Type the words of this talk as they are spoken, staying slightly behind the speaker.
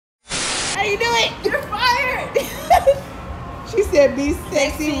How you doing? You're fired. She said, "Be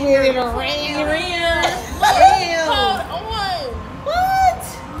sexy with it around." Hold on. What?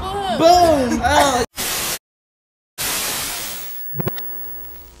 Look. Boom. Oh.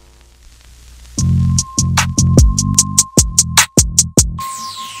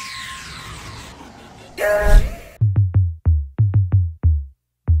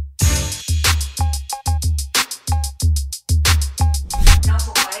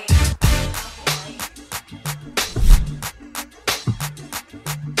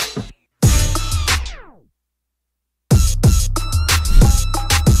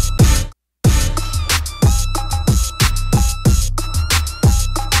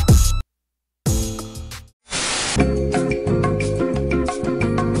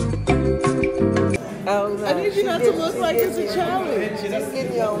 I need you not to look like it's a challenge.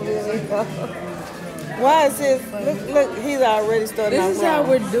 Why is this? Look, he's already starting. This is how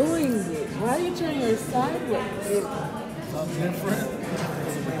we're doing it. Why are you turning her sideways? Different.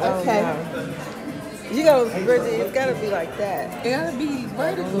 Okay. You gotta, Bridget, it's gotta be like that. It gotta be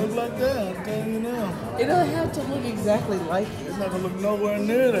vertical. Look like that, I'm telling you now. It don't have to look exactly like it. It's not gonna look nowhere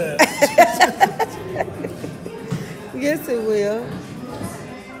near that. Yes, it will.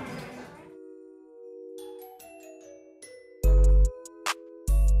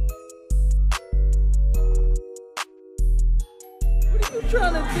 What are you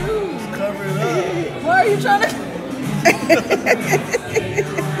trying to do? Just cover it up. Why are you trying to?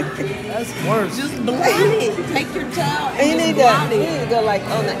 That's worse. Just blend it. Take your towel and You need blot to it. go like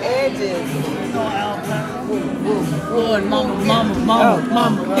on the edges. Lord, mama,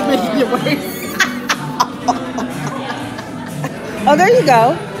 get me your waist. Oh, there you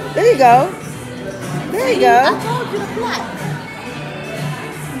go. There you go. There you I go. told you to blot.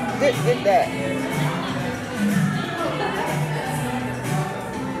 Get that.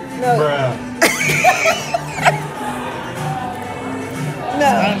 No. Bruh. No.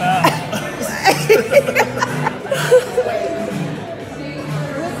 I'm out.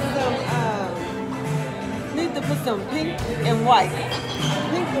 Need to put some pink and white.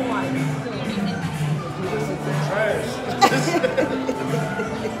 Pink and white. Trash.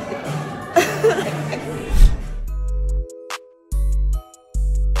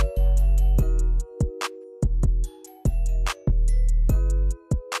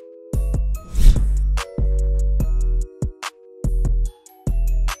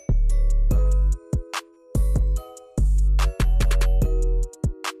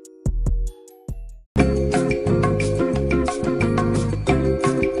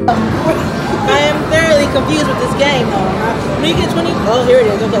 I am thoroughly confused with this game, though. When you get 20, oh, here it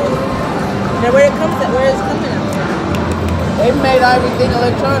is. Okay. Now, where it comes at? Where is it coming at? They made everything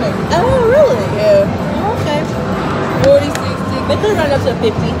electronic. Oh, really? Yeah. Okay. 40, 60. They could have run up to 50.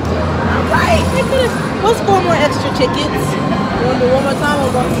 Right. They could have. We'll score more extra tickets. You want to do one more time or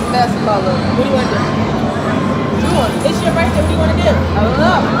go to basketball? What What do you want to do? It's your birthday. What do you want to do? I don't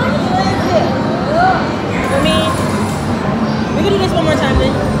know. I mean, we can do this one more time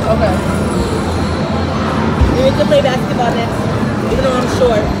then. Okay. We can play basketball next, even though I'm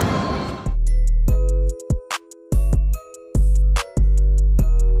short.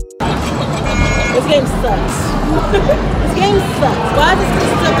 This game sucks. This game sucks. Why is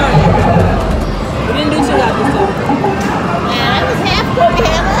this stuck on it? We didn't do too hot this time. Man, that was half what we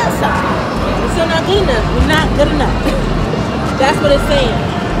had last time. We're still not good enough. We're not good enough. That's what it's saying.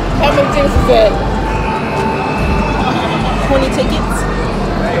 How many tickets is that? 20 tickets.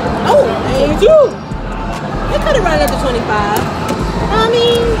 Oh, thank you. They could have run up to 25. I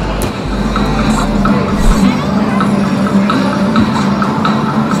mean,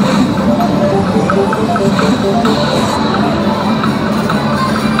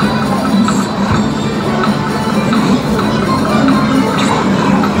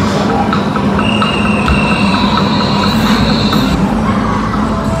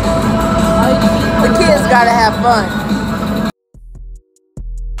 The kids gotta have fun.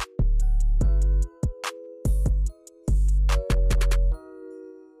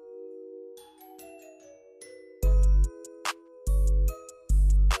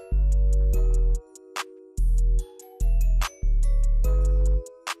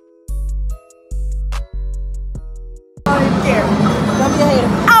 don't be a hater.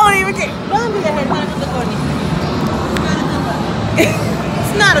 I don't even care. Don't be a hater. Not a good look on you.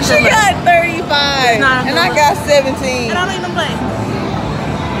 It's not a good She look. got 35 not a and I good got 17. And I don't even play.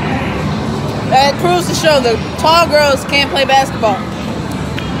 That proves to show the tall girls can't play basketball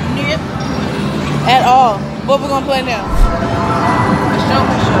Yep. at all. What we gonna play now? Show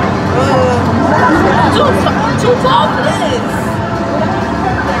me, show. Too tall for this.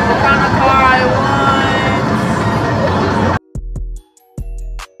 What kind of car?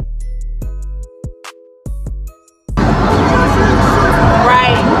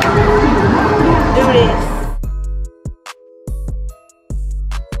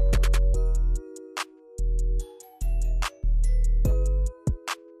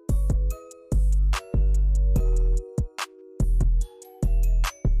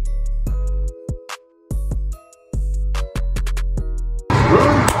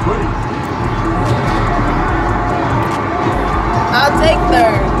 take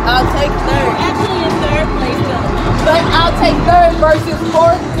third. I'll take third. Actually in third place though. But I'll take third versus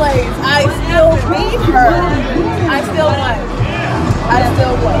fourth place. I still beat her. I still won. I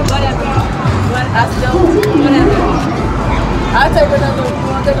still won. Whatever. I still won. Whatever. I'll take another. You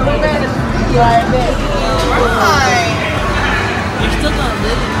want to take a rematch? You alright, bet. Alright. You're still gonna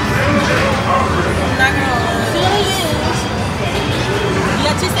lose. I'm not gonna lose. Still gonna lose. You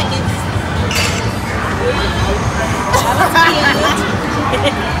got 2 seconds. I was scared.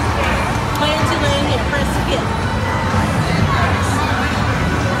 Plan to land here. Press skip.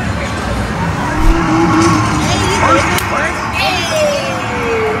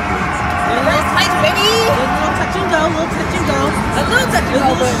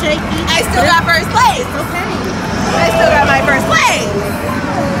 A little shaky. I still got first place. Okay. I still got my first place.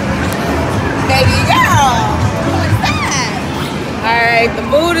 Baby girl. What's that? Alright, the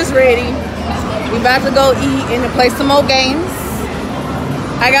food is ready. We about to go eat and play some more games.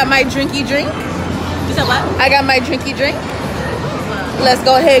 I got my drinky drink. You said what? I got my drinky drink. Let's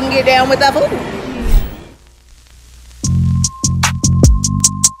go ahead and get down with that food.